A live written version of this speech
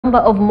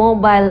number of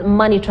mobile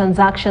money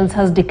transactions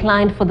has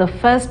declined for the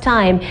first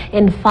time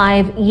in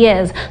 5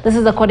 years. This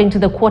is according to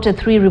the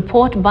Q3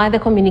 report by the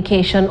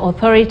Communication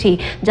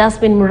Authority.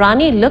 Jasmine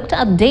Murani looked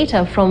at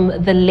data from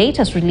the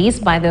latest release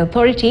by the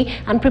authority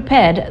and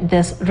prepared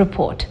this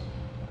report.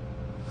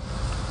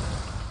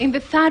 In the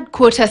third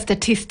quarter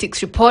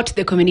statistics report,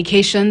 the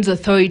Communications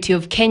Authority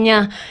of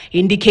Kenya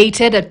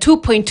indicated a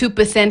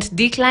 2.2%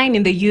 decline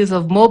in the use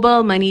of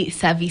mobile money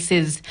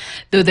services.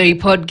 Though the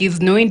report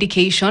gives no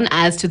indication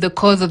as to the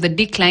cause of the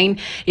decline,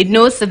 it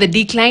notes that the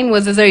decline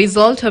was as a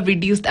result of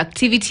reduced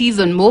activities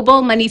on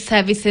mobile money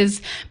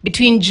services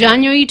between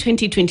January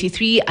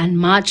 2023 and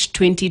March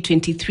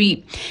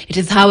 2023. It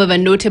is, however,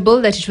 notable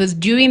that it was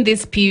during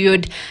this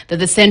period that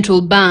the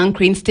central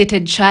bank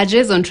reinstated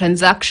charges on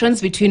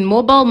transactions between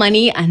mobile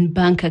money and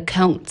bank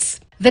accounts.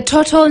 The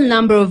total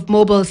number of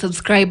mobile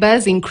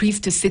subscribers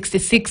increased to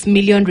 66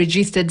 million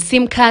registered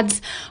SIM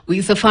cards,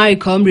 with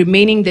Safaricom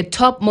remaining the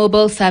top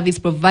mobile service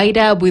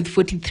provider with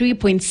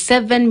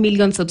 43.7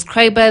 million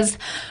subscribers,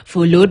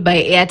 followed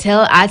by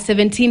Airtel at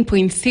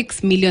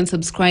 17.6 million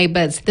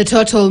subscribers. The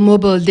total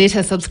mobile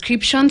data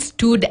subscriptions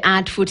stood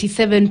at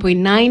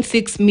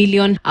 47.96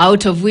 million,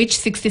 out of which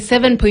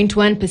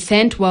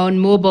 67.1% were on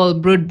mobile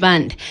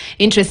broadband.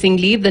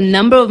 Interestingly, the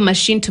number of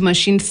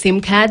machine-to-machine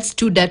SIM cards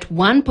stood at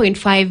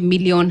 1.5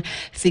 million,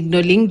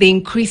 signaling the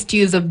increased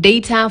use of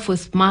data for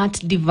smart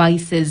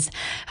devices.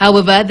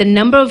 However, the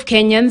number of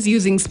Kenyans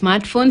using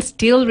smartphones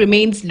still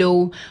remains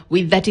low,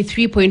 with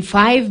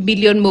 33.5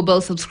 million mobile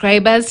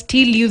subscribers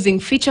still using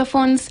feature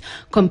phones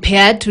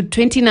compared to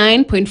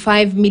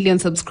 29.5 million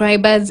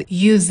subscribers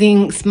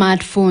using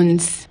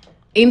smartphones.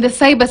 In the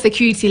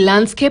cybersecurity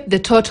landscape, the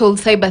total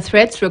cyber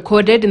threats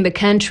recorded in the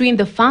country in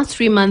the first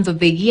 3 months of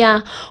the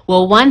year were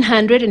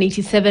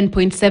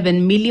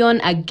 187.7 million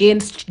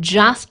against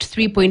just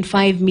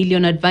 3.5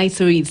 million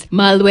advisories.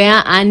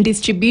 Malware and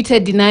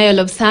distributed denial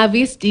of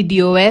service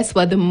 (DDoS)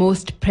 were the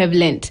most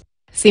prevalent.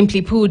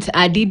 Simply put,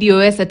 a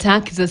DDoS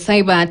attack is a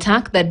cyber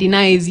attack that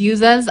denies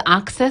users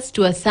access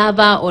to a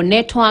server or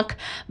network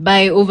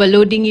by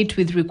overloading it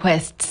with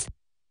requests.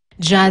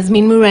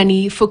 Jasmine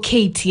Murani for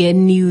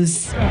KTN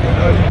News.